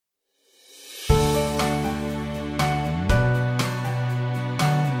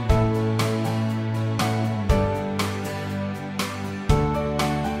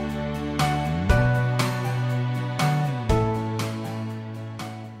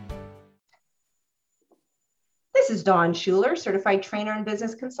is Dawn Schuler, certified trainer and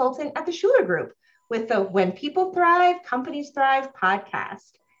business consultant at the Schuler Group with the When People Thrive, Companies Thrive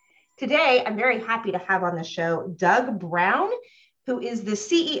podcast. Today, I'm very happy to have on the show Doug Brown, who is the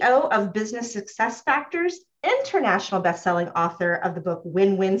CEO of Business Success Factors, international bestselling author of the book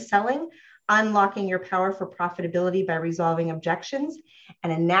Win-Win Selling, Unlocking Your Power for Profitability by Resolving Objections,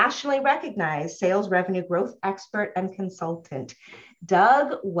 and a nationally recognized sales revenue growth expert and consultant.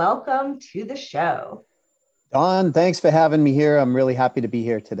 Doug, welcome to the show. Dawn, thanks for having me here. I'm really happy to be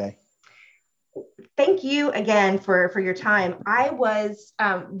here today. Thank you again for your time. I was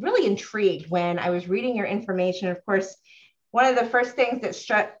really intrigued when I was reading your information. Of course, one of the first things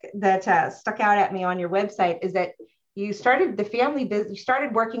that stuck out at me on your website is that you started the family business. You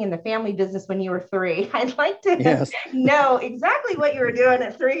started working in the family business when you were 3. I'd like to know exactly what you were doing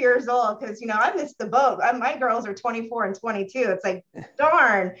at 3 years old, because I missed the boat. My girls are 24 and 22. It's like,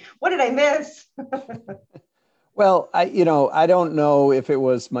 darn, what did I miss? Well, I don't know if it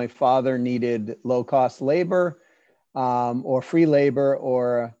was my father needed low-cost labor or free labor,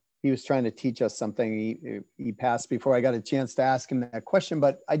 or he was trying to teach us something. He passed before I got a chance to ask him that question,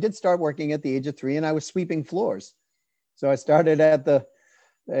 but I did start working at the age of 3, and I was sweeping floors. So I started at the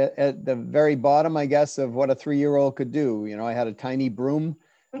very bottom, I guess, of what a 3-year-old could do. I had a tiny broom,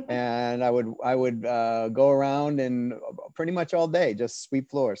 and I would go around and pretty much all day just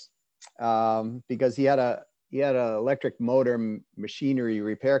sweep floors because he had an electric motor machinery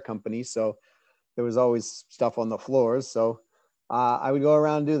repair company, so there was always stuff on the floors. So I would go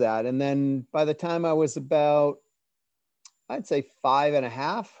around and do that, and then by the time I was about, I'd say 5 and a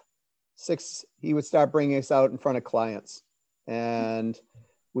half, 6, he would start bringing us out in front of clients, and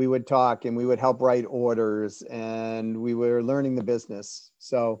we would talk and we would help write orders, and we were learning the business.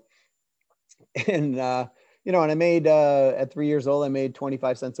 So, and and I made at 3 years old, I made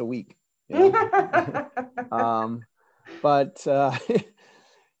 25 cents a week. But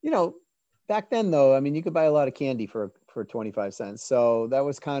back then though, you could buy a lot of candy for 25 cents. So that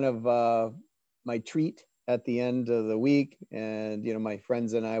was kind of my treat at the end of the week. And, my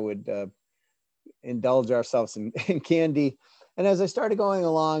friends and I would indulge ourselves in candy. And as I started going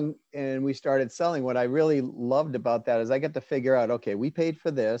along and we started selling, what I really loved about that is I got to figure out, okay, we paid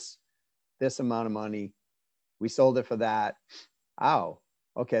for this amount of money. We sold it for that. Oh,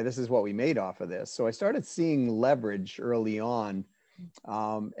 okay, this is what we made off of this. So I started seeing leverage early on.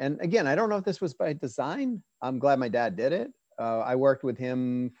 And again, I don't know if this was by design. I'm glad my dad did it. I worked with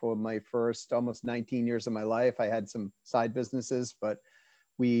him for my first almost 19 years of my life. I had some side businesses, but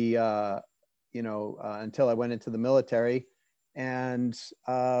we, until I went into the military. And,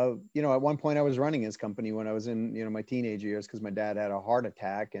 at one point I was running his company when I was in, my teenage years, because my dad had a heart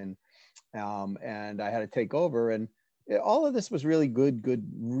attack and I had to take over. And all of this was really good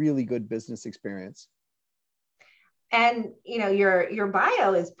business experience. And your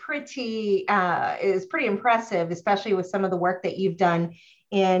bio is pretty impressive, especially with some of the work that you've done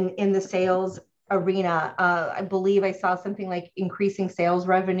in the sales arena. I believe I saw something like increasing sales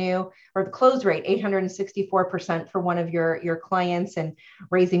revenue or the close rate 864% for one of your clients, and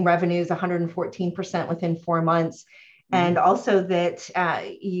raising revenues 114% within 4 months. And also that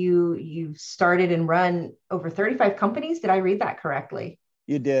you started and run over 35 companies. Did I read that correctly?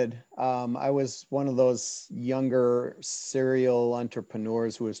 You did. I was one of those younger serial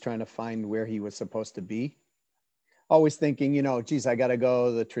entrepreneurs who was trying to find where he was supposed to be. Always thinking, geez, I got to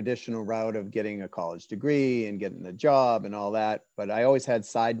go the traditional route of getting a college degree and getting a job and all that. But I always had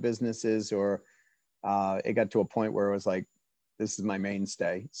side businesses, or it got to a point where it was like, this is my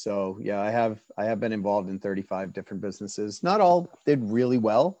mainstay. So yeah, I have been involved in 35 different businesses. Not all did really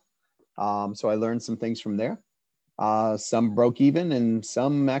well. So I learned some things from there. Some broke even, and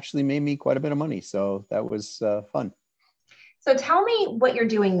some actually made me quite a bit of money. So that was fun. So tell me what you're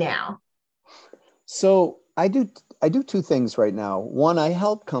doing now. So I do 2 things right now. One, I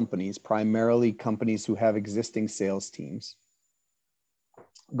help companies, primarily companies who have existing sales teams,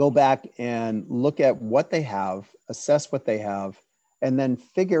 go back and look at what they have, assess what they have, and then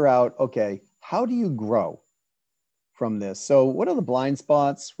figure out, okay, how do you grow from this? So what are the blind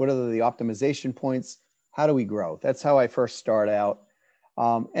spots? What are the optimization points? How do we grow? That's how I first start out.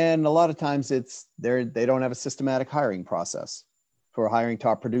 And a lot of times they don't have a systematic hiring process for hiring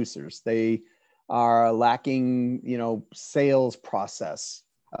top producers. They are lacking, sales process.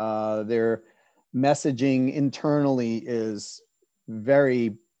 Their messaging internally is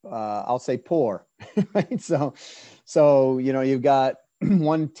very, I'll say poor, right? So, you've got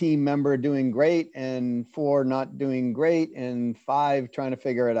 1 team member doing great and 4 not doing great and 5 trying to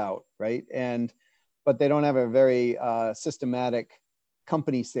figure it out, right? But they don't have a very systematic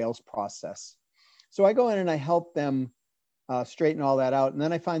company sales process. So I go in and I help them straighten all that out. And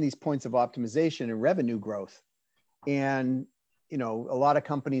then I find these points of optimization and revenue growth. And, a lot of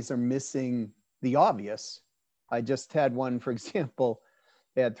companies are missing the obvious. I just had one, for example,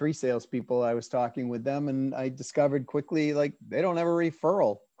 they had 3 salespeople. I was talking with them and I discovered quickly, like, they don't have a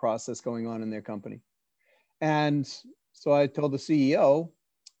referral process going on in their company. And so I told the CEO,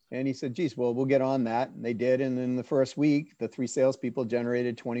 and he said, geez, well, we'll get on that. And they did. And in the first week, the 3 salespeople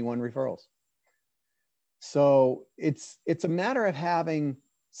generated 21 referrals. So it's a matter of having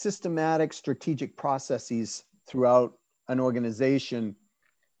systematic strategic processes throughout an organization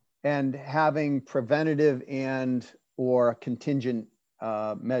and having preventative and or contingent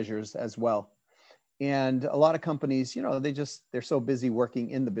measures as well. And a lot of companies, they're so busy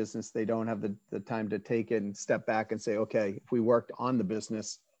working in the business, they don't have the time to take it and step back and say, okay, if we worked on the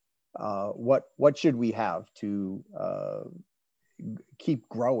business, what should we have to keep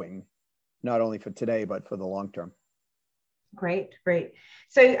growing, not only for today, but for the long term. Great.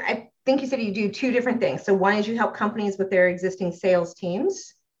 So I think you said you do 2 different things. So one is you help companies with their existing sales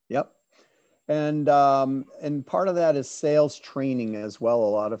teams. Yep. And part of that is sales training as well. A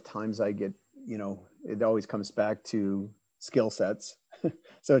lot of times I get, it always comes back to skill sets.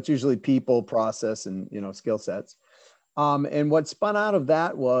 So it's usually people, process, and, skill sets. And what spun out of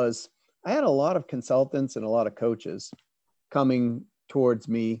that was I had a lot of consultants and a lot of coaches coming towards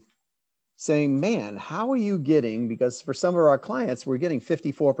me saying, man, how are you getting, because for some of our clients, we're getting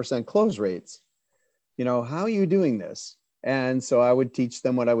 54% close rates. How are you doing this? And so I would teach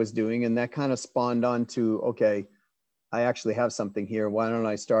them what I was doing. And that kind of spawned on to, okay, I actually have something here. Why don't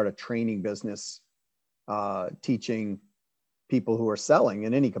I start a training business teaching people who are selling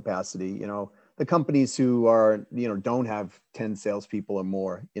in any capacity, the companies who are, don't have 10 salespeople or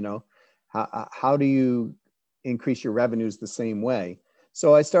more, how do you increase your revenues the same way?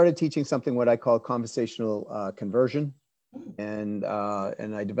 So I started teaching something what I call conversational conversion. And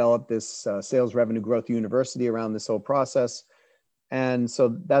I developed this sales revenue growth university around this whole process. And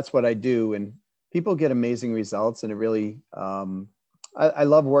so that's what I do. And people get amazing results. And it really, I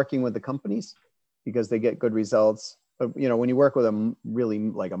love working with the companies because they get good results. But, when you work with a really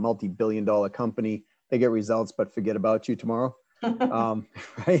like a multi-billion-dollar company, they get results, but forget about you tomorrow,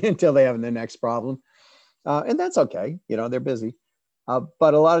 right? Until they have the next problem. And that's okay. They're busy.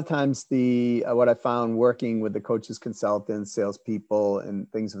 But a lot of times what I found working with the coaches, consultants, salespeople, and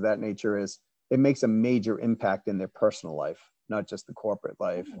things of that nature is it makes a major impact in their personal life, not just the corporate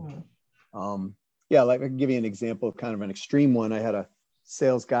life. Like I can give you an example, kind of an extreme one. I had a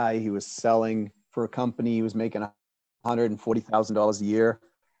sales guy, he was selling for a company, he was making $140,000 a year.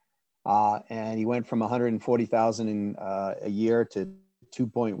 And he went from $140,000 a year to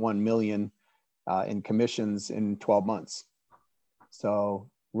 2.1 million in commissions in 12 months. So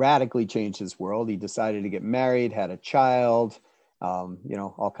radically changed his world. He decided to get married, had a child,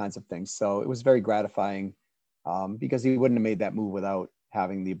 all kinds of things. So it was very gratifying because he wouldn't have made that move without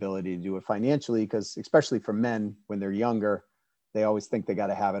having the ability to do it financially, because especially for men, when they're younger, they always think they got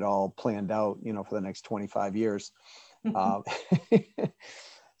to have it all planned out, for the next 25 years.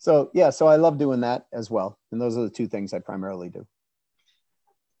 So I love doing that as well. And those are the 2 things I primarily do.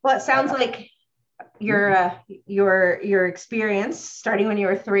 Well, it sounds like your experience starting when you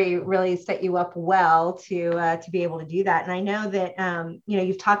were 3 really set you up well to be able to do that. And I know that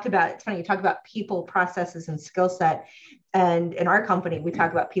you've talked about, it's funny, you talk about people, processes, and skill set. And in our company, we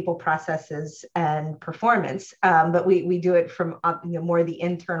talk about people, processes, and performance. But we do it from more the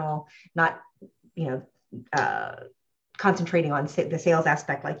internal, not concentrating on the sales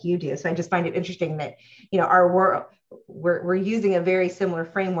aspect like you do. So I just find it interesting that our world, we're using a very similar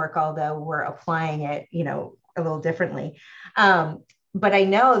framework, although we're applying it, a little differently. But I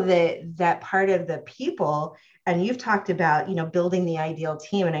know that part of the people, and you've talked about, building the ideal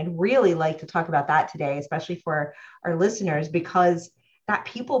team. And I'd really like to talk about that today, especially for our listeners, because that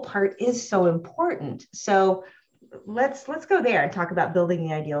people part is so important. So let's go there and talk about building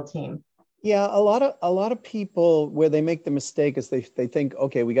the ideal team. Yeah, a lot of people, where they make the mistake is they think,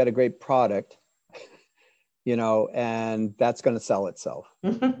 okay, we got a great product, and that's going to sell itself.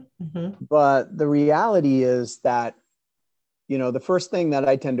 But the reality is that, the first thing that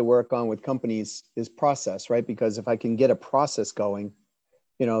I tend to work on with companies is process, right? Because if I can get a process going,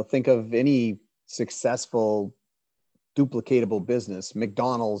 think of any successful duplicatable business.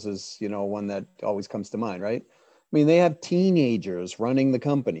 McDonald's is, one that always comes to mind, right? I mean, they have teenagers running the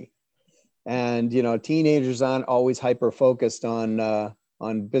company. And, teenagers aren't always hyper focused on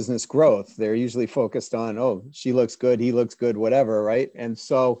business growth. They're usually focused on, oh, she looks good, he looks good, whatever, right? And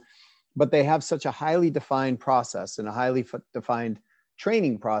so, but they have such a highly defined process and a highly defined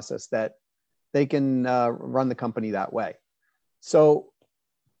training process that they can run the company that way. So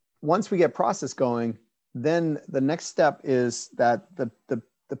once we get process going, then the next step is that the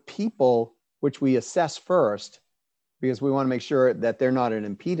people, which we assess first, because we want to make sure that they're not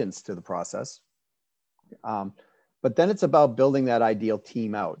an impedance to the process. But then it's about building that ideal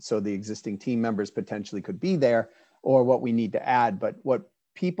team out. So the existing team members potentially could be there, or what we need to add. But what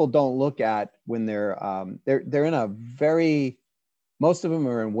people don't look at when they're in a very, most of them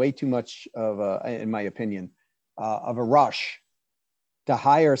are in way too much of a, in my opinion, of a rush to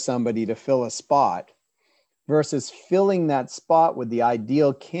hire somebody to fill a spot versus filling that spot with the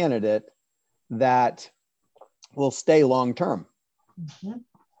ideal candidate that will stay long term. Mm-hmm.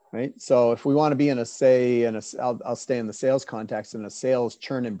 Right. So if we want to be in I'll stay in the sales context, in a sales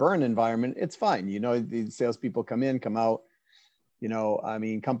churn and burn environment, it's fine. You know, the salespeople come in, come out. You know, I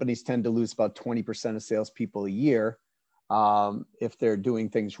mean, companies tend to lose about 20% of salespeople a year. If they're doing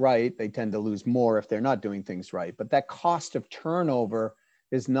things right, they tend to lose more if they're not doing things right. But that cost of turnover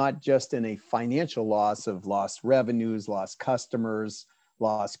is not just in a financial loss of lost revenues, lost customers,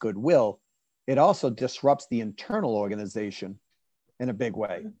 lost goodwill. It also disrupts the internal organization in a big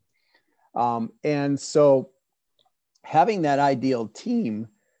way. And so having that ideal team,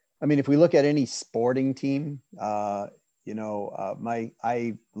 I mean, if we look at any sporting team, I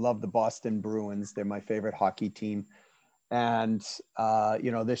love the Boston Bruins. They're my favorite hockey team. And,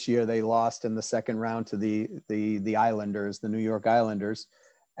 this year they lost in the second round to the Islanders, the New York Islanders.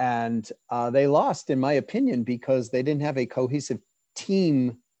 And they lost, in my opinion, because they didn't have a cohesive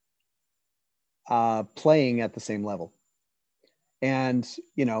team playing at the same level. And,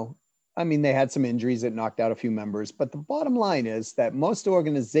 they had some injuries that knocked out a few members, but the bottom line is that most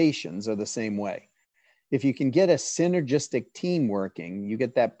organizations are the same way. If you can get a synergistic team working, you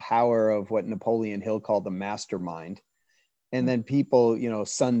get that power of what Napoleon Hill called the mastermind. And then people,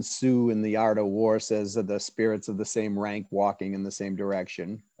 Sun Tzu in The Art of War says that the spirits of the same rank walking in the same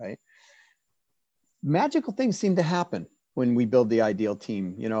direction, right? Magical things seem to happen when we build the ideal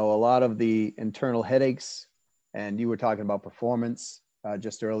team. A lot of the internal headaches, and you were talking about performance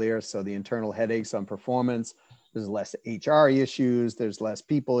just earlier. So the internal headaches on performance, there's less HR issues, there's less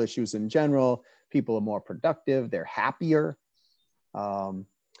people issues in general. People are more productive, they're happier, and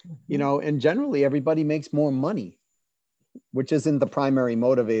generally everybody makes more money, which isn't the primary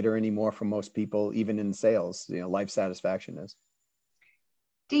motivator anymore for most people, even in sales. Life satisfaction is.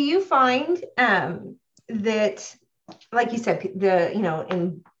 Do you find that, like you said,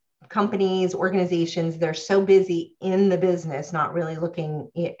 in companies, organizations, they're so busy in the business, not really looking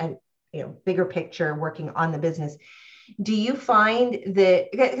at, bigger picture, working on the business. Do you find that,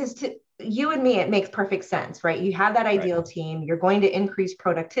 because to you and me, it makes perfect sense, right? You have that ideal team, you're going to increase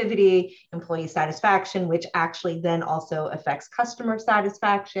productivity, employee satisfaction, which actually then also affects customer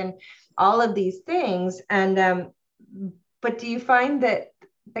satisfaction, all of these things. And, but do you find that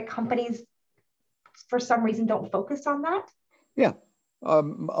the companies, for some reason, don't focus on that? Yeah. A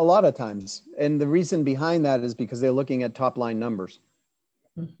lot of times. And the reason behind that is because they're looking at top line numbers.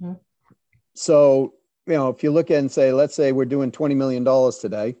 Mm-hmm. So, if you look at and say, let's say we're doing $20 million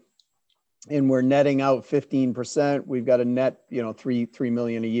today and we're netting out 15%, we've got a net, $3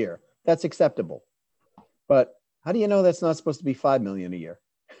 million a year. That's acceptable. But how do you know that's not supposed to be $5 million a year?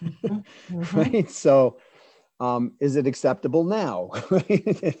 Mm-hmm. Right. So, is it acceptable now?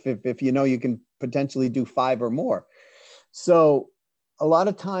 if you can potentially do 5 or more. So, a lot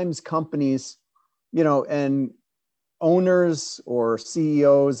of times companies, and owners or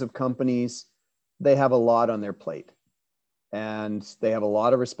CEOs of companies, they have a lot on their plate and they have a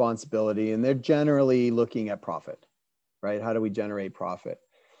lot of responsibility, and they're generally looking at profit, right? How do we generate profit?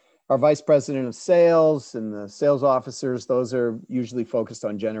 Our vice president of sales and the sales officers, those are usually focused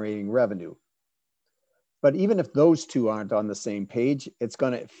on generating revenue. But even if those two aren't on the same page, it's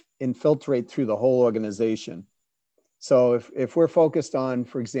going to infiltrate through the whole organization. So if we're focused on,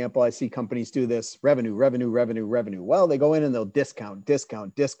 for example, I see companies do this revenue. Well, they go in and they'll discount. Well,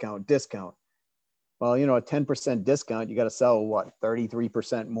 a 10% discount, you got to sell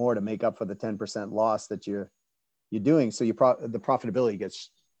 33% more to make up for the 10% loss that you're doing. So the profitability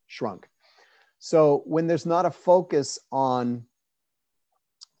gets shrunk. So when there's not a focus on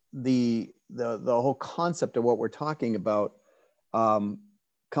the whole concept of what we're talking about,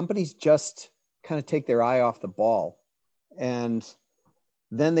 companies just kind of take their eye off the ball. And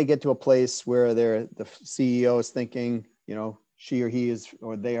then they get to a place where the CEO is thinking, she or he is,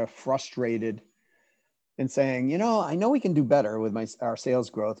 or they are frustrated and saying, I know we can do better with our sales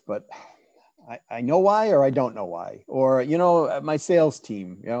growth, but I know why, or I don't know why, or, my sales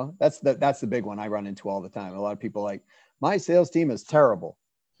team, that's the big one I run into all the time. A lot of people my sales team is terrible.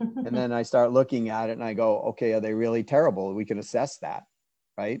 And then I start looking at it and I go, okay, are they really terrible? We can assess that,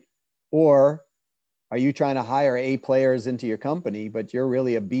 right? Or are you trying to hire A players into your company, but you're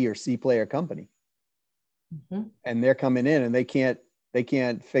really a B or C player company? Mm-hmm. And they're coming in and they can't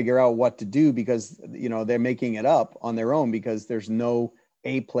figure out what to do because, they're making it up on their own because there's no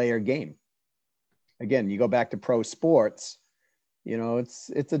A player game. Again, you go back to pro sports,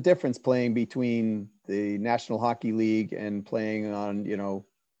 it's a difference playing between the National Hockey League and playing on,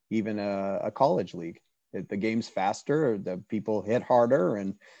 even a college league. The game's faster, the people hit harder,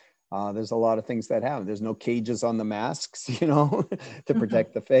 and there's a lot of things that happen. There's no cages on the masks, to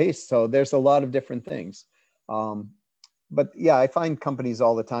protect the face. So there's a lot of different things. But yeah, I find companies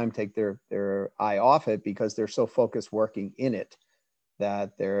all the time take their eye off it because they're so focused working in it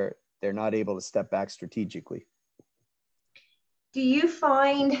that they're not able to step back strategically. Do you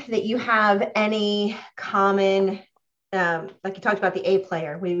find that you have any common, like you talked about the A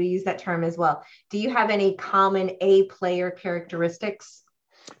player, we use that term as well. Do you have any common A player characteristics?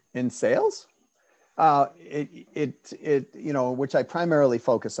 In sales? Which I primarily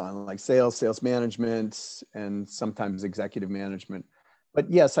focus on, like sales management, and sometimes executive management.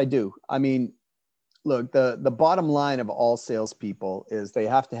 But yes, I do. I mean, look, the bottom line of all salespeople is they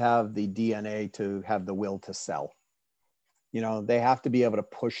have to have the DNA to have the will to sell. They have to be able to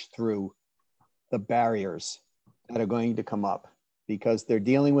push through the barriers that are going to come up because they're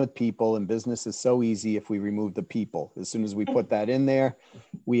dealing with people, and business is so easy if we remove the people. As soon as we put that in there,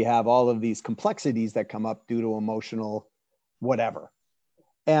 we have all of these complexities that come up due to emotional whatever.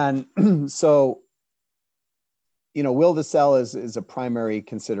 And so, will to sell is a primary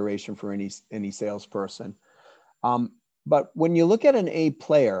consideration for any salesperson. But when you look at an A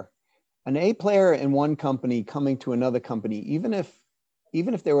player in one company coming to another company, even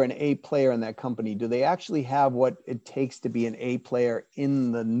if they were an A player in that company, do they actually have what it takes to be an A player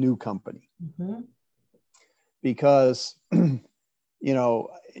in the new company? Mm-hmm. Because,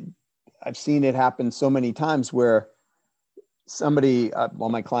 I've seen it happen so many times where somebody,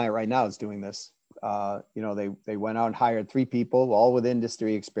 my client right now is doing this. They went out and hired 3 people, all with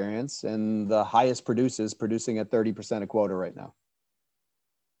industry experience, and the highest producers producing at 30% of quota right now.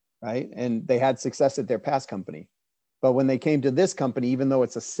 Right. And they had success at their past company. But when they came to this company, even though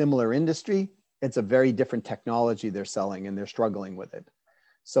it's a similar industry, it's a very different technology they're selling and they're struggling with it.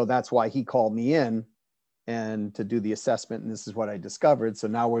 So that's why he called me in and to do the assessment. And this is what I discovered. So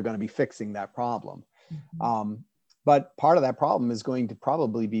now we're going to be fixing that problem. Mm-hmm. But part of that problem is going to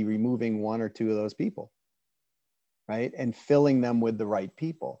probably be removing 1 or 2 of those people, right? And filling them with the right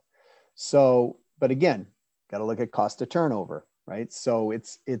people. So, but again, got to look at cost of turnover, right? So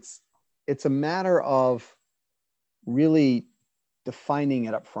it's a matter of really defining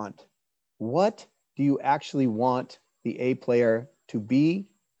it up front. What do you actually want the A player to be,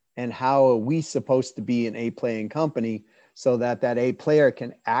 and how are we supposed to be an A playing company so that A player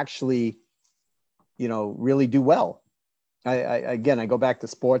can actually, really do well? I go back to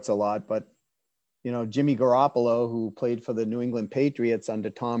sports a lot, but Jimmy Garoppolo, who played for the New England Patriots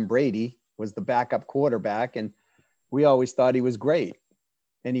under Tom Brady, was the backup quarterback, and we always thought he was great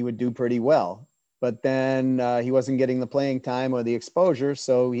and he would do pretty well. But then he wasn't getting the playing time or the exposure,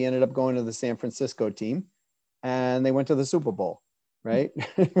 so he ended up going to the San Francisco team, and they went to the Super Bowl, right?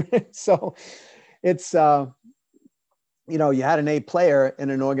 So it's, you had an A player in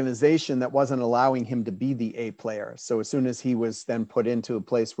an organization that wasn't allowing him to be the A player. So as soon as he was then put into a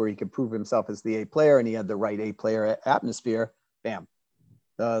place where he could prove himself as the A player and he had the right A player atmosphere, bam,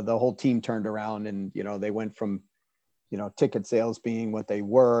 the whole team turned around, and, they went from, ticket sales being what they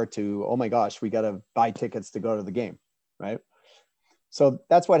were to, oh my gosh, we got to buy tickets to go to the game, right? So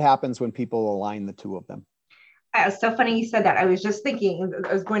that's what happens when people align the 2 of them. It's so funny you said that. I was just thinking,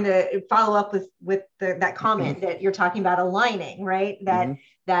 I was going to follow up with that comment that you're talking about aligning, right? That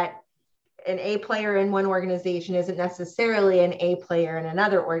an A player in one organization isn't necessarily an A player in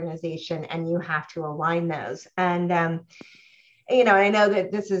another organization, and you have to align those. And I know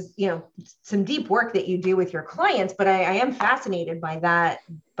that this is, some deep work that you do with your clients, but I am fascinated by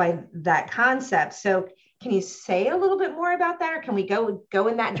that concept. So can you say a little bit more about that, or can we go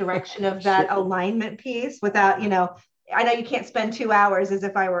in that direction of that Sure. alignment piece without, I know you can't spend 2 hours as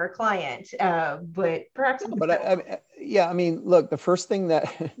if I were a client, but perhaps. No, but I mean, look, the first thing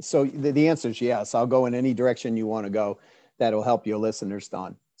so the answer is yes. I'll go in any direction you want to go that'll help your listeners,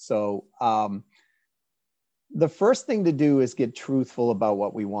 Don. So the first thing to do is get truthful about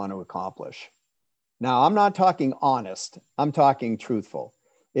what we want to accomplish. Now, I'm not talking honest. I'm talking truthful.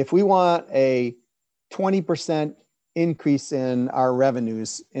 If we want a 20% increase in our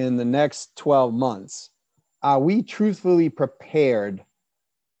revenues in the next 12 months, are we truthfully prepared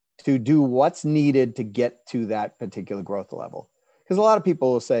to do what's needed to get to that particular growth level. Because a lot of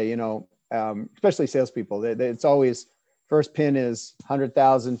people will say, you know, especially salespeople, it's always first pin is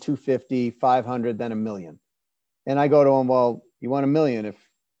 100,000, 250, 500, then $1 million. And I go to them, well, you want $1 million. If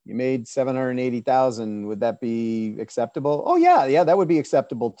you made 780,000, would that be acceptable? Oh yeah, that would be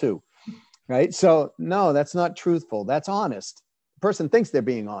acceptable too. Right? So no, that's not truthful. That's honest. The person thinks they're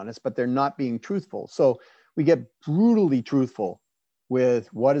being honest, but they're not being truthful. So we get brutally truthful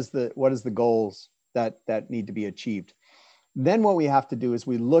with what is the goals that need to be achieved. Then what we have to do is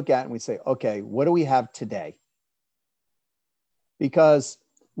we look at and we say, okay, what do we have today? Because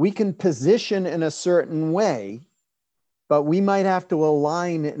we can position in a certain way, but we might have to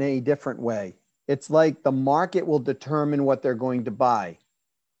align in a different way. It's like the market will determine what they're going to buy.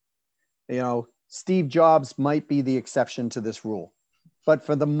 You know, Steve Jobs might be the exception to this rule, but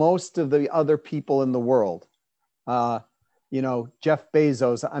for the most of the other people in the world, you know, Jeff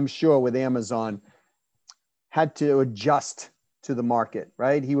Bezos, I'm sure with Amazon, had to adjust to the market,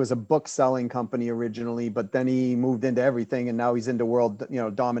 right? He was a book selling company originally, but then he moved into everything and now he's into world, you know,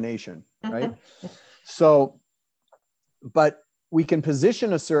 domination, right? So, but we can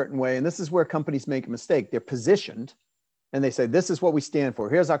position a certain way, and this is where companies make a mistake. They're positioned and they say, this is what we stand for.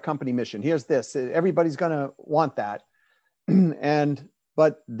 Here's our company mission. Here's this. Everybody's going to want that.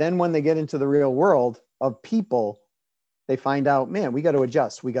 But then when they get into the real world of people, they find out, man, we got to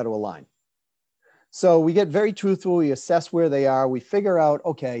adjust. We got to align. So we get very truthful. We assess where they are. We figure out,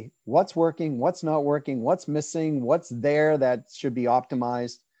 okay, what's working, what's not working, what's missing, what's there that should be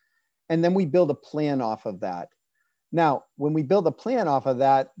optimized. And then we build a plan off of that. Now, when we build a plan off of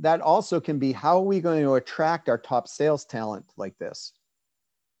that, that also can be how are we going to attract our top sales talent like this,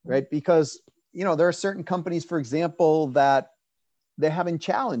 right? Because, you know, there are certain companies, for example, that they're having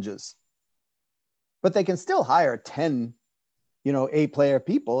challenges, but they can still hire 10, you know, A-player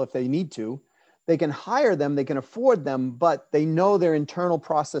people if they need to. They can hire them, they can afford them, but they know their internal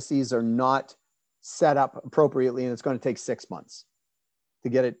processes are not set up appropriately and it's going to take 6 months to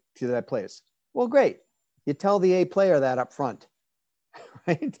get it to that place. Well, great. You tell the A player that up front,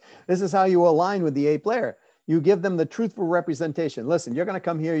 right? This is how you align with the A player. You give them the truthful representation. Listen, you're going to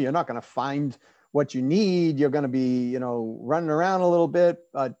come here. You're not going to find what you need. You're going to be, you know, running around a little bit,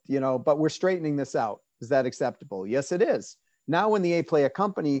 you know, but we're straightening this out. Is that acceptable? Yes, it is. Now, when the A player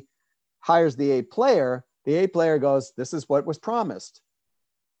company hires the A player goes, this is what was promised.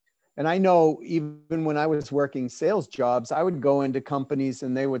 And I know even when I was working sales jobs, I would go into companies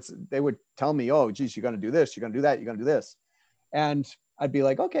and they would tell me, oh, geez, you're going to do this, you're going to do that, you're going to do this. And I'd be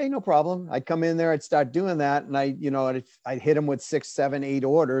like, okay, no problem. I'd come in there, I'd start doing that. And I'd hit them with 6, 7, 8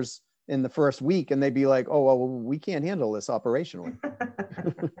 orders in the first week. And they'd be like, oh, well, we can't handle this operationally.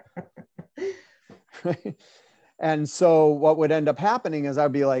 Right? And so what would end up happening is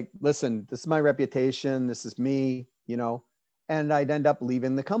I'd be like, listen, this is my reputation. This is me, you know, and I'd end up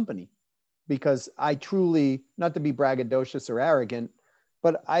leaving the company because I truly, not to be braggadocious or arrogant,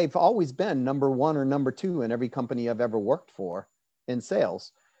 but I've always been number 1 or number 2 in every company I've ever worked for in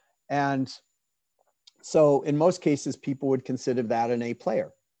sales. And so in most cases, people would consider that an A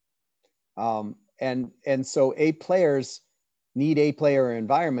player. And so A players need A player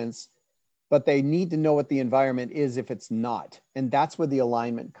environments, but they need to know what the environment is if it's not. And that's where the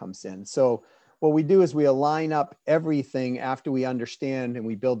alignment comes in. So what we do is we align up everything after we understand and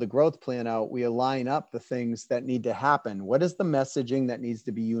we build the growth plan out. We align up the things that need to happen. What is the messaging that needs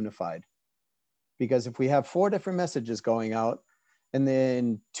to be unified? Because if we have 4 different messages going out and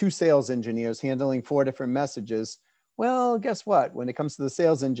then 2 sales engineers handling 4 different messages, well, guess what? When it comes to the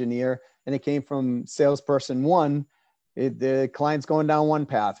sales engineer and it came from salesperson 1, the client's going down one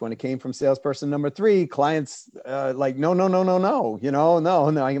path. When it came from salesperson number 3, clients like, no, you know, no,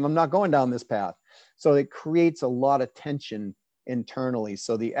 I'm not going down this path. So it creates a lot of tension internally.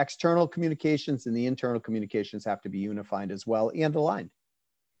 So the external communications and the internal communications have to be unified as well and aligned.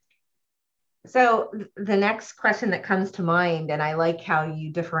 So the next question that comes to mind, and I like how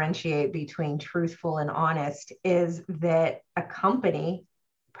you differentiate between truthful and honest, is that a company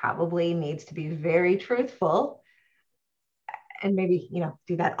probably needs to be very truthful and maybe, you know,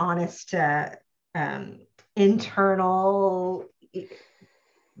 do that honest internal,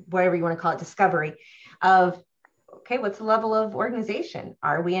 whatever you want to call it, discovery of, okay, what's the level of organization?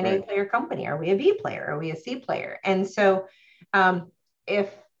 Are we an A player company? Are we a B player? Are we a C player? And so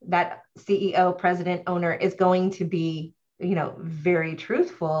if that CEO, president, owner is going to be, you know, very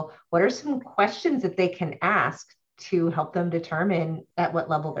truthful, what are some questions that they can ask to help them determine at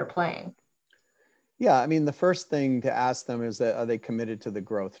what level they're playing? Yeah, I mean, the first thing to ask them is that are they committed to the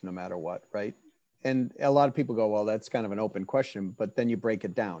growth no matter what, right? and a lot of people go, well, that's kind of an open question, but then you break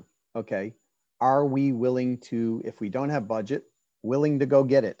it down. Okay. Are we willing to, if we don't have budget, willing to go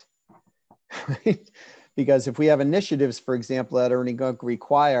get it? Right? Because if we have initiatives, for example, that are going to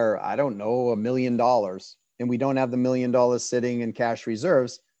require, I don't know, $1 million, and we don't have the $1 million sitting in cash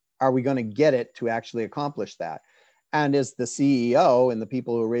reserves, are we going to get it to actually accomplish that? And is the CEO and the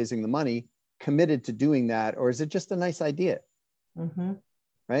people who are raising the money committed to doing that? Or is it just a nice idea? Mm-hmm.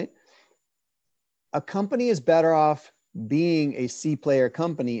 Right? A company is better off being a C player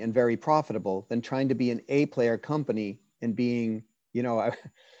company and very profitable than trying to be an A player company and being,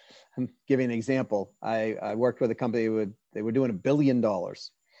 I'm giving an example. I worked with a company they were doing $1 billion a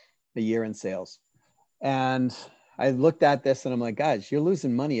year in sales. And I looked at this and I'm like, guys, you're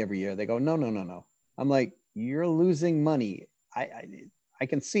losing money every year. They go, no, no, no, no. I'm like, you're losing money. I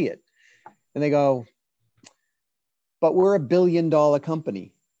can see it. And they go, but we're $1 billion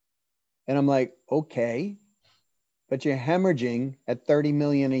company. And I'm like, okay, but you're hemorrhaging at 30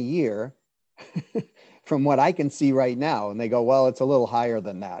 million a year from what I can see right now. And they go, well, it's a little higher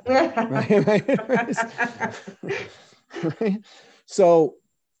than that. Right? So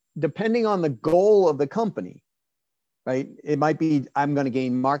depending on the goal of the company, right? It might be, I'm going to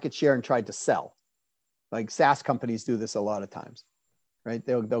gain market share and try to sell. Like SaaS companies do this a lot of times, right?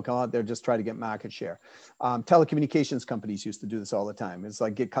 They'll come out there, just try to get market share. Telecommunications companies used to do this all the time. It's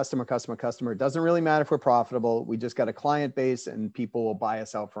like get customer. It doesn't really matter if we're profitable. We just got a client base and people will buy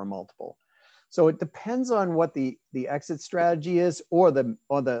us out for a multiple. So it depends on what the exit strategy is or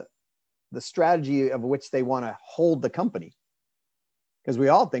the strategy of which they want to hold the company. Because we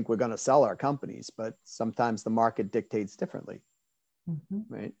all think we're going to sell our companies, but sometimes the market dictates differently. Mm-hmm.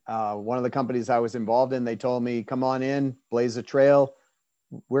 Right. One of the companies I was involved in, they told me, come on in, blaze a trail.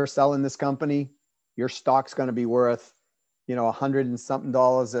 We're selling this company. Your stock's going to be worth, $100 and something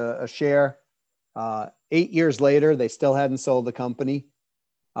a share. 8 years later, they still hadn't sold the company.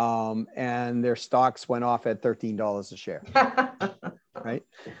 And their stocks went off at $13 a share. Right.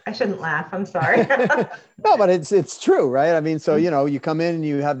 I shouldn't laugh. I'm sorry. No, but it's true, right? I mean, so, you come in and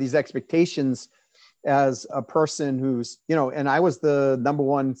you have these expectations as a person who's, and I was the number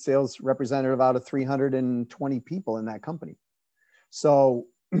one sales representative out of 320 people in that company. So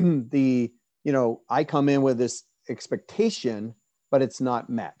I come in with this expectation, but it's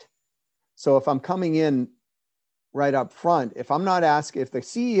not met. So if I'm coming in right up front, if I'm not asking, if the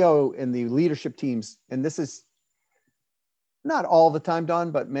CEO and the leadership teams, and this is not all the time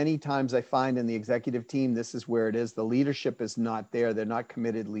done, but many times I find in the executive team, this is where it is. The leadership is not there. They're not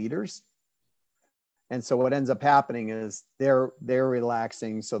committed leaders. And so what ends up happening is they're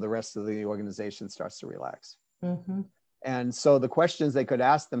relaxing. So the rest of the organization starts to relax. Mm-hmm. And so the questions they could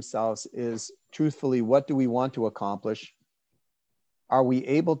ask themselves is, truthfully, what do we want to accomplish? Are we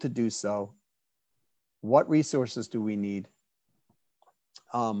able to do so? What resources do we need?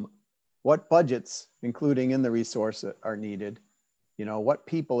 What budgets, including in the resource, are needed? What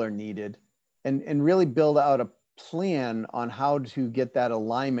people are needed? And really build out a plan on how to get that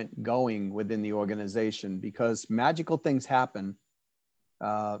alignment going within the organization, because magical things happen.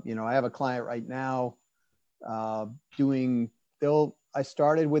 I have a client right now I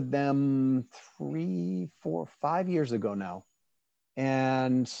started with them 3, 4, 5 years ago now.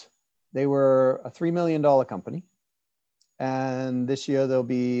 And they were a $3 million company. And this year they'll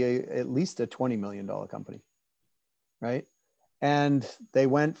be at least a $20 million company, right? And they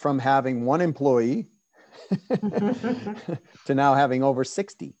went from having one employee to now having over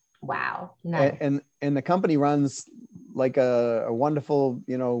 60. Wow. Nice. And the company runs like a wonderful,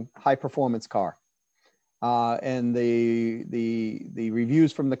 high performance car. And the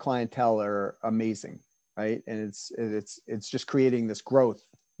reviews from the clientele are amazing, right? And it's just creating this growth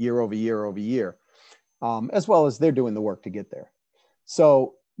year over year, as well as they're doing the work to get there.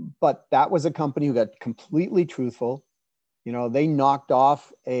 So, but that was a company who got completely truthful. They knocked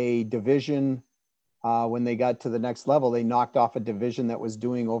off a division when they got to the next level. They knocked off a division that was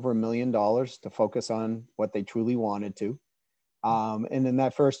doing over $1 million to focus on what they truly wanted to. And in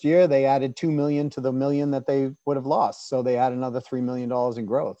that first year, they added 2 million to the million that they would have lost. So they had another $3 million in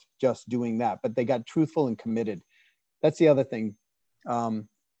growth just doing that. But they got truthful and committed. That's the other thing.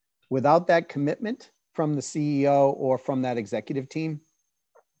 Without that commitment from the CEO or from that executive team,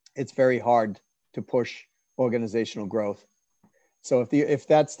 it's very hard to push organizational growth. So if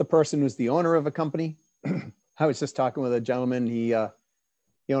that's the person who's the owner of a company, I was just talking with a gentleman. He owned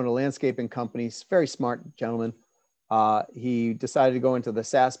a landscaping company. He's a very smart gentleman. He decided to go into the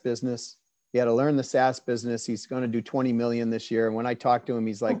SaaS business. He had to learn the SaaS business. He's going to do 20 million this year. And when I talked to him,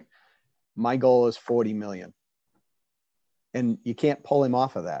 he's like, my goal is 40 million. And you can't pull him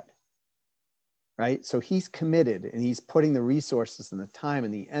off of that. right? So he's committed and he's putting the resources and the time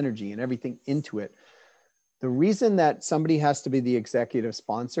and the energy and everything into it. The reason that somebody has to be the executive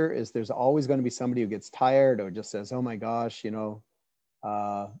sponsor is there's always going to be somebody who gets tired or just says, oh my gosh, I'm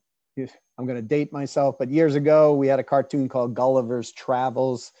going to date myself. But years ago, we had a cartoon called Gulliver's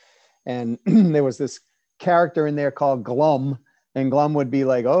Travels. And there was this character in there called Glum. And Glum would be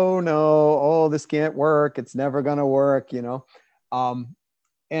like, oh no, oh, this can't work. It's never going to work,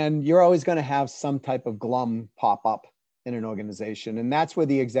 and you're always going to have some type of glum pop up in an organization. And that's where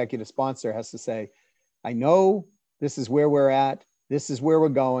the executive sponsor has to say, I know this is where we're at. This is where we're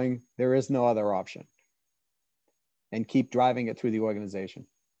going. There is no other option. And keep driving it through the organization.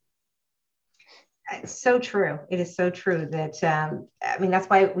 It's so true. It is so true that, that's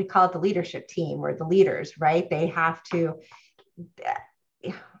why we call it the leadership team or the leaders, right? They have to,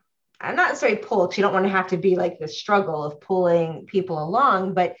 I'm not necessarily pull, because you don't want to have to be like the struggle of pulling people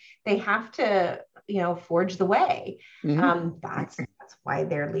along, but they have to, forge the way. Mm-hmm. That's why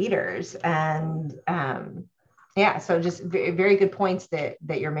they're leaders. And so just very, very good points that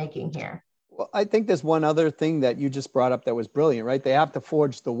you're making here. Well, I think there's one other thing that you just brought up that was brilliant, right? They have to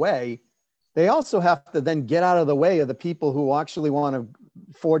forge the way. They also have to then get out of the way of the people who actually want to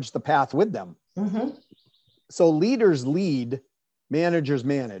forge the path with them. Mm-hmm. So leaders lead, managers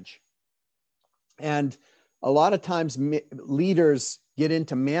manage. And a lot of times leaders get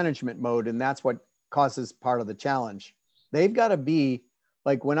into management mode, and that's what causes part of the challenge. They've got to be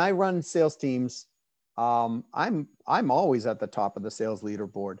like, when I run sales teams, I'm always at the top of the sales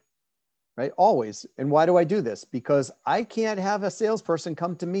leaderboard, right? Always. And why do I do this? Because I can't have a salesperson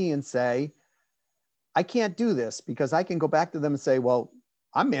come to me and say, I can't do this, because I can go back to them and say, well,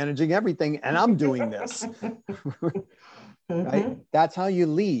 I'm managing everything and I'm doing this. Mm-hmm. Right? That's how you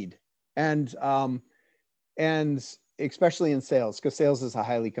lead. And especially in sales, because sales is a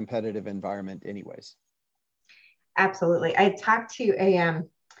highly competitive environment anyways. Absolutely. I talked to a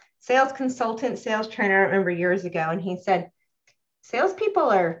sales consultant, sales trainer, I remember years ago, and he said, salespeople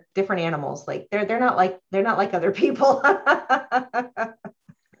are different animals. Like they're not like other people.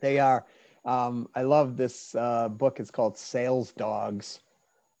 They are. I love this book. It's called Sales Dogs.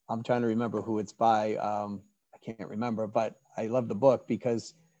 I'm trying to remember who it's by. I can't remember, but I love the book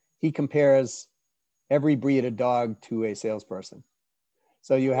because he compares every breed of dog to a salesperson.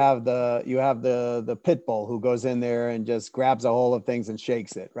 So you have the pit bull who goes in there and just grabs a hold of things and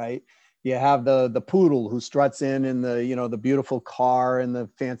shakes it, right? You have the poodle who struts in the beautiful car and the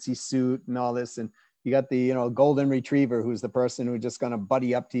fancy suit and all this. And you got the golden retriever who's the person who's just going to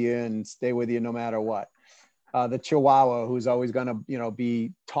buddy up to you and stay with you no matter what. The Chihuahua who's always going to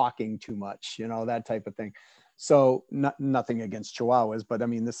be talking too much, that type of thing. So nothing against Chihuahuas, but I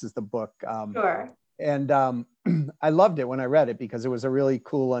mean, this is the book. Sure. And I loved it when I read it because it was a really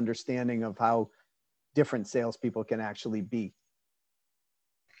cool understanding of how different salespeople can actually be.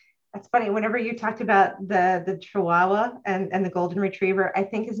 That's funny. Whenever you talked about the Chihuahua and the Golden Retriever, I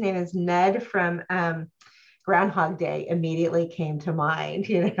think his name is Ned from Groundhog Day immediately came to mind,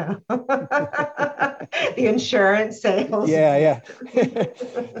 the insurance sales. Yeah.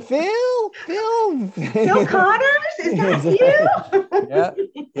 Phil Connors, is that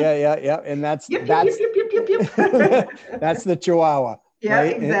you? Yeah. And that's yep. that's the Chihuahua. Yeah,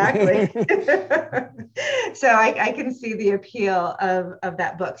 right? Exactly. So I can see the appeal of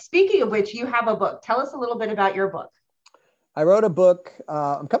that book. Speaking of which, you have a book. Tell us a little bit about your book. I wrote a book.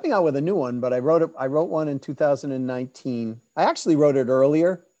 I'm coming out with a new one, but I wrote one in 2019. I actually wrote it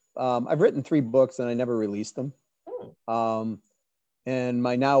earlier. I've written 3 books and I never released them. And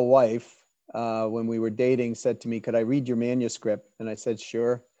my now wife, when we were dating, said to me, could I read your manuscript? And I said,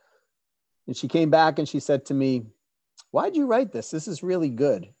 sure. And she came back and she said to me, why'd you write this? This is really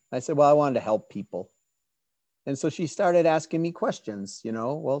good. I said, well, I wanted to help people. And so she started asking me questions,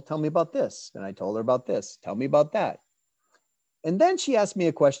 well, tell me about this. And I told her about this. Tell me about that. And then she asked me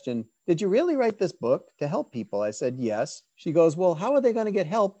a question. Did you really write this book to help people? I said, yes. She goes, well, how are they going to get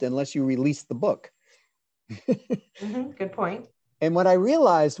helped unless you release the book? Good point. And what I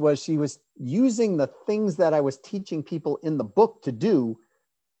realized was she was using the things that I was teaching people in the book to do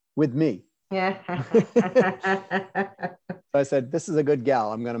with me. Yeah. So I said, this is a good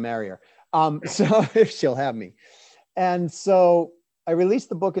gal. I'm going to marry her. So if she'll have me. And so I released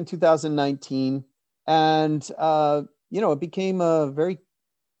the book in 2019 and, it became a very,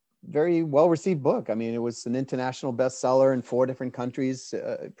 very well-received book. I mean, it was an international bestseller in 4 different countries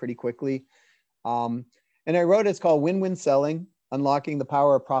pretty quickly. And I wrote, it's called Win-Win Selling, Unlocking the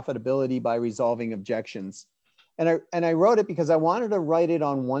Power of Profitability by Resolving Objections. And I wrote it because I wanted to write it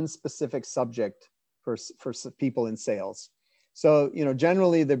on one specific subject for people in sales. So,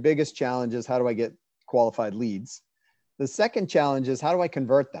 generally the biggest challenge is how do I get qualified leads? The second challenge is how do I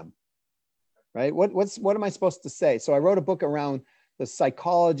convert them? Right? What am I supposed to say? So I wrote a book around the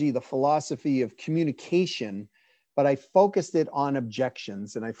psychology, the philosophy of communication, but I focused it on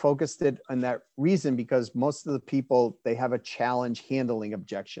objections, and I focused it on that reason because most of the people, they have a challenge handling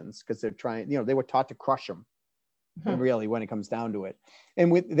objections because they're trying, they were taught to crush them, really, when it comes down to it.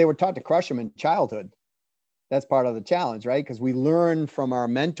 And they were taught to crush them in childhood. That's part of the challenge, right? Because we learn from our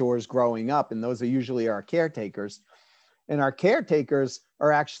mentors growing up, and those are usually our caretakers. And our caretakers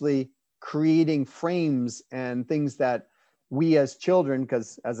are actually creating frames and things that we as children,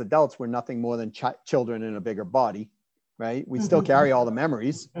 because as adults, we're nothing more than children in a bigger body, right? We still carry all the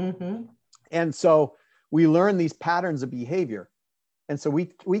memories. And so we learn these patterns of behavior. And so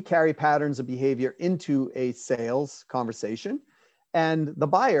we carry patterns of behavior into a sales conversation, and the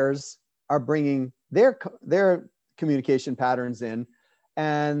buyers are bringing their communication patterns in,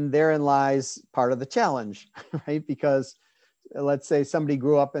 and therein lies part of the challenge, right? Because let's say somebody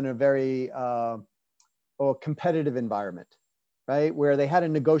grew up in a very competitive environment, right? Where they had to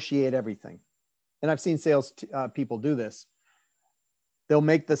negotiate everything. And I've seen sales people do this. They'll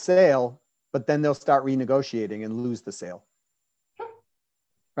make the sale, but then they'll start renegotiating and lose the sale.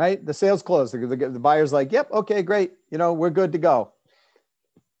 Right? The sale's closed. The buyer's like, yep, okay, great. We're good to go.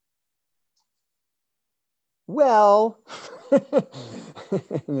 Well,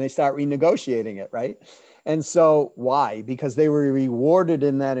 and they start renegotiating it, right? And so why? Because they were rewarded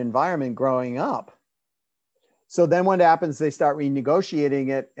in that environment growing up. So then what happens, they start renegotiating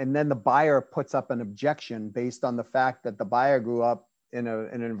it, and then the buyer puts up an objection based on the fact that the buyer grew up in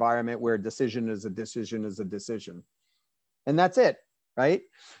an environment where a decision is a decision is a decision. And that's it, right?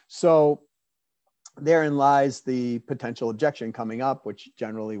 So therein lies the potential objection coming up, which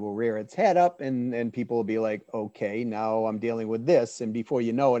generally will rear its head up, and people will be like, okay, now I'm dealing with this. And before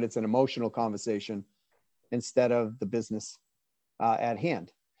you know it, it's an emotional conversation instead of the business at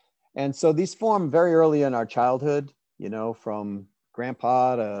hand. And so these form very early in our childhood, from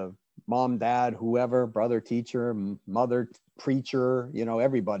grandpa to mom, dad, whoever, brother, teacher, mother, preacher,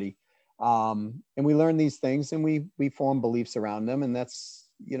 everybody. And we learn these things, and we form beliefs around them. And that's,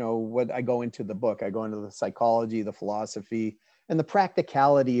 what I go into the book. I go into the psychology, the philosophy, and the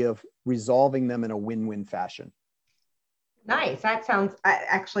practicality of resolving them in a win-win fashion. Nice. That sounds,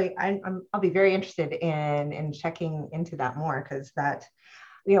 I'll be very interested in checking into that more, because that,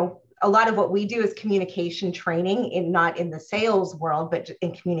 a lot of what we do is communication training, not in the sales world, but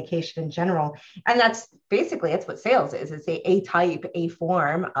in communication in general. And that's what sales is. It's a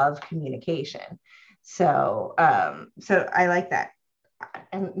form of communication. So I like that.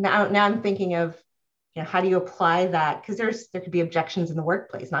 And now I'm thinking of, how do you apply that? Because there could be objections in the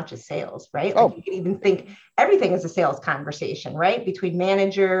workplace, not just sales, right? Like you could even think everything is a sales conversation, right? Between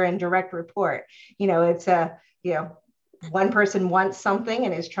manager and direct report. It's one person wants something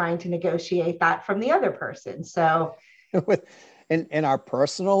and is trying to negotiate that from the other person. So in our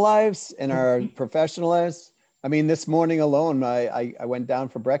personal lives, in our professional lives, I mean, this morning alone, I went down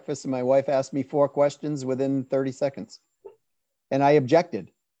for breakfast and my wife asked me 4 questions within 30 seconds. And I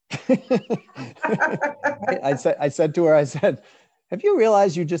objected. I said to her, have you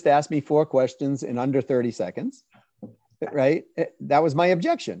realized you just asked me 4 questions in under 30 seconds? Right? That was my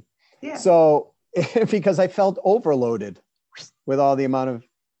objection. Yeah. So, because I felt overloaded with all the amount of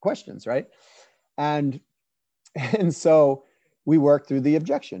questions, right? And so we worked through the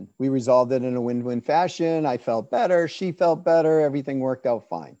objection. We resolved it in a win-win fashion. I felt better. She felt better. Everything worked out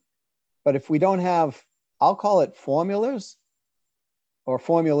fine. But if we don't have, I'll call it formulas or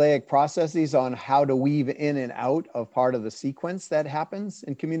formulaic processes on how to weave in and out of part of the sequence that happens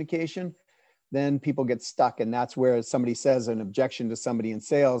in communication, then people get stuck. And that's where somebody says an objection to somebody in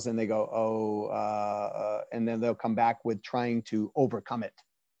sales and they go, and then they'll come back with trying to overcome it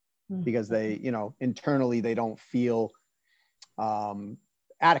because they, internally they don't feel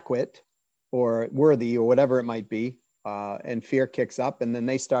adequate or worthy or whatever it might be. And fear kicks up, and then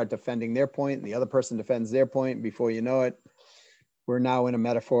they start defending their point and the other person defends their point. And before you know it, we're now in a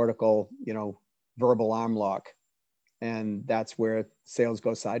metaphorical, verbal arm lock. And that's where sales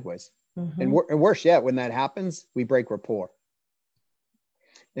go sideways. And worse yet, when that happens, we break rapport.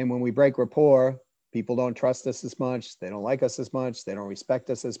 And when we break rapport, people don't trust us as much. They don't like us as much. They don't respect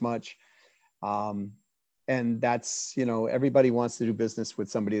us as much. And that's, everybody wants to do business with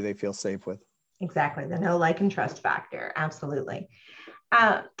somebody they feel safe with. Exactly. The know, like, and trust factor. Absolutely.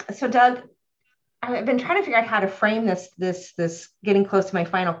 So Doug, I've been trying to figure out how to frame this getting close to my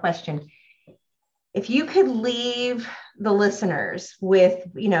final question. If you could leave the listeners with,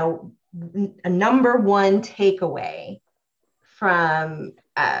 a number one takeaway from,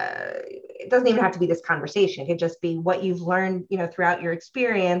 it doesn't even have to be this conversation. It could just be what you've learned, throughout your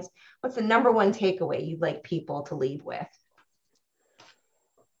experience. What's the number one takeaway you'd like people to leave with?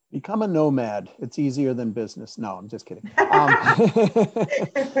 Become a nomad. It's easier than business. No, I'm just kidding.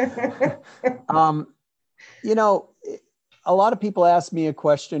 A lot of people ask me a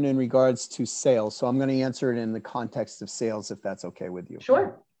question in regards to sales. So I'm going to answer it in the context of sales, if that's okay with you.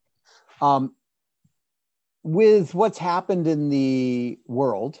 Sure. With what's happened in the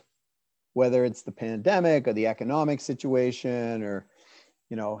world, whether it's the pandemic or the economic situation or,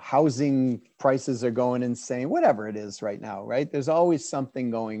 housing prices are going insane, whatever it is right now, right? There's always something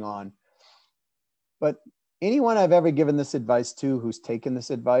going on. But anyone I've ever given this advice to who's taken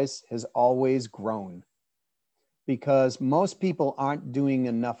this advice has always grown, because most people aren't doing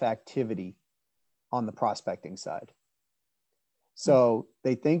enough activity on the prospecting side. So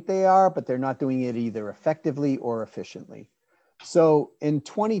they think they are, but they're not doing it either effectively or efficiently. So in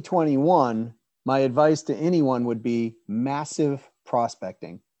 2021, my advice to anyone would be massive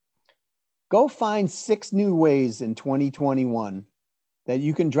prospecting. Go find 6 new ways in 2021 that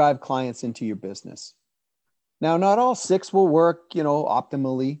you can drive clients into your business. Now, not all 6 will work,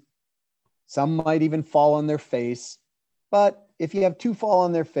 optimally. Some might even fall on their face. But if you have 2 fall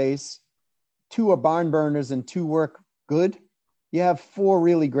on their face, 2 are barn burners, and 2 work good, you have 4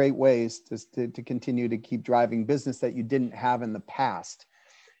 really great ways to continue to keep driving business that you didn't have in the past.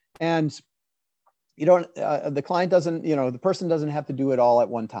 And the client doesn't, the person doesn't have to do it all at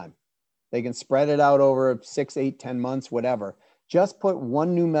one time. They can spread it out over 6, 8, 10 months, whatever. Just put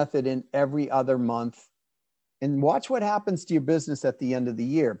 1 new method in every other month and watch what happens to your business at the end of the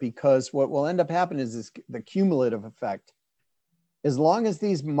year, because what will end up happening is the cumulative effect. As long as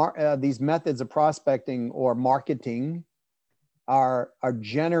these methods of prospecting or marketing are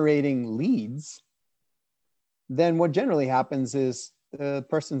generating leads, then what generally happens is the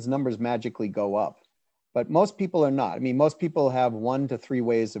person's numbers magically go up. But most people are not. I mean, most people have 1 to 3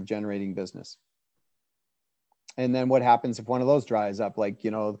 ways of generating business. And then what happens if one of those dries up, like,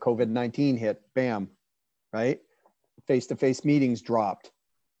 COVID-19 hit, bam, right? Face-to-face meetings dropped.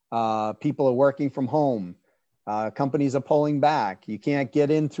 People are working from home. Companies are pulling back. You can't get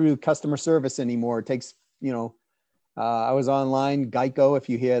in through customer service anymore. It takes, I was online, Geico, if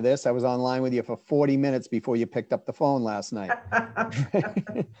you hear this, I was online with you for 40 minutes before you picked up the phone last night.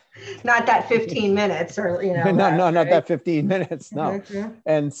 Not that 15 minutes or, not that 15 minutes, no. Mm-hmm.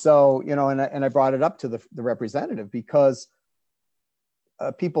 And so, and I brought it up to the representative, because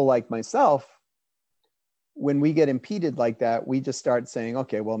people like myself, when we get impeded like that, we just start saying,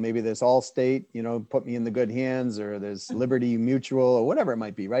 okay, well, maybe there's Allstate, put me in the good hands, or there's Liberty Mutual, or whatever it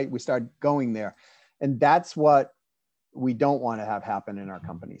might be, right? We start going there. And that's what we don't want to have happen in our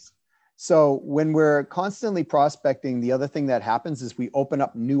companies. So when we're constantly prospecting, the other thing that happens is we open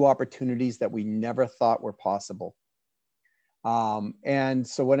up new opportunities that we never thought were possible. And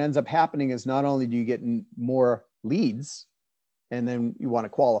so what ends up happening is not only do you get more leads, and then you want to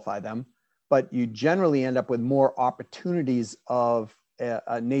qualify them, but you generally end up with more opportunities of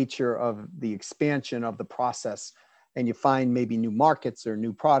a nature of the expansion of the process. And you find maybe new markets or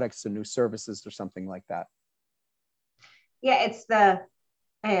new products or new services or something like that. Yeah, it's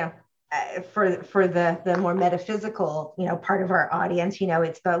for the more metaphysical, part of our audience,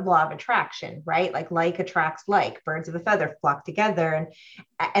 it's the law of attraction, right? Like attracts like, birds of a feather flock together,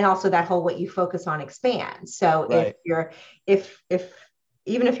 and also that whole what you focus on expands. So right. if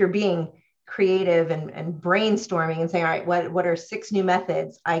even if you're being creative and brainstorming and saying, all right, what are 6 new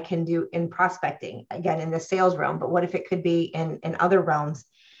methods I can do in prospecting, again, in the sales realm, but what if it could be in other realms?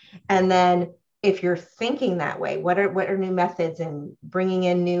 And then if you're thinking that way, what are new methods and bringing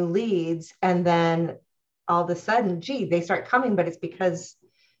in new leads? And then all of a sudden, they start coming, but it's because,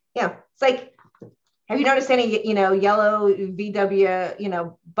 it's like, have you noticed any, yellow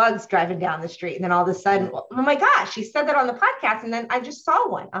VW, bugs driving down the street? And then all of a sudden, oh my gosh, she said that on the podcast. And then I just saw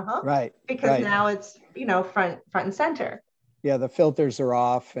one. Right. Because now it's, front and center. Yeah. The filters are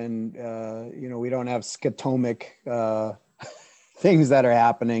off, and, we don't have scatomic things that are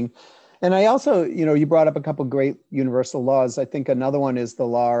happening. And I also, you brought up a couple of great universal laws. I think another one is the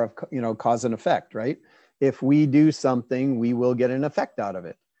law of, cause and effect, right? If we do something, we will get an effect out of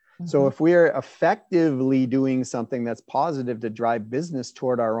it. Mm-hmm. So if we're effectively doing something that's positive to drive business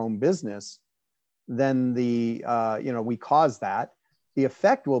toward our own business, then we cause that. The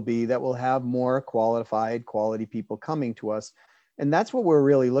effect will be that we'll have more quality people coming to us. And that's what we're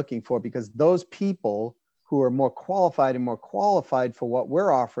really looking for, because those people who are more qualified for what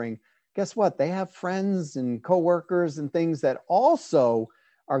we're offering, guess what? They have friends and coworkers and things that also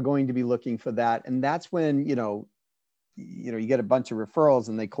are going to be looking for that. And that's when, you get a bunch of referrals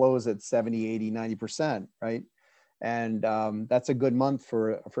and they close at 70, 80, 90%, right? And that's a good month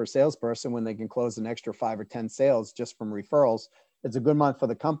for a salesperson when they can close an extra 5 or 10 sales just from referrals. It's a good month for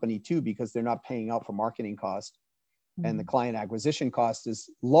the company too, because they're not paying out for marketing cost, and the client acquisition cost is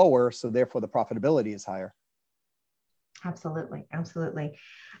lower. So therefore the profitability is higher. Absolutely. Absolutely.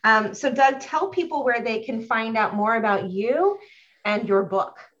 So Doug, tell people where they can find out more about you and your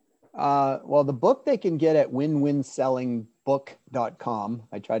book. Well, the book they can get at winwinsellingbook.com.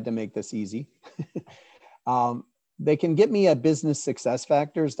 I tried to make this easy. They can get me at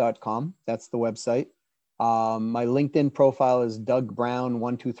businesssuccessfactors.com. That's the website. My LinkedIn profile is Doug Brown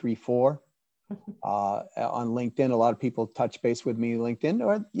 1234. On LinkedIn, a lot of people touch base with me LinkedIn,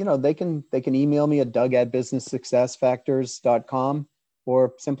 or they can email me at doug@businesssuccessfactors.com,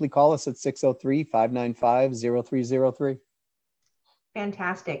 or simply call us at 603-595-0303.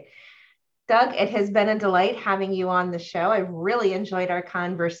 Fantastic. Doug, it has been a delight having you on the show. I've really enjoyed our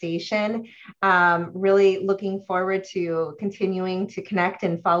conversation. Really looking forward to continuing to connect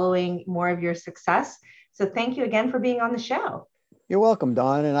and following more of your success. So thank you again for being on the show. You're welcome,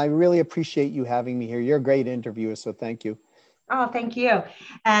 Dawn. And I really appreciate you having me here. You're a great interviewer, so thank you. Oh, thank you.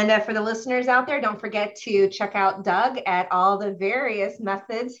 And for the listeners out there, don't forget to check out Doug at all the various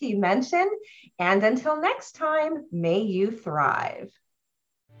methods he mentioned. And until next time, may you thrive.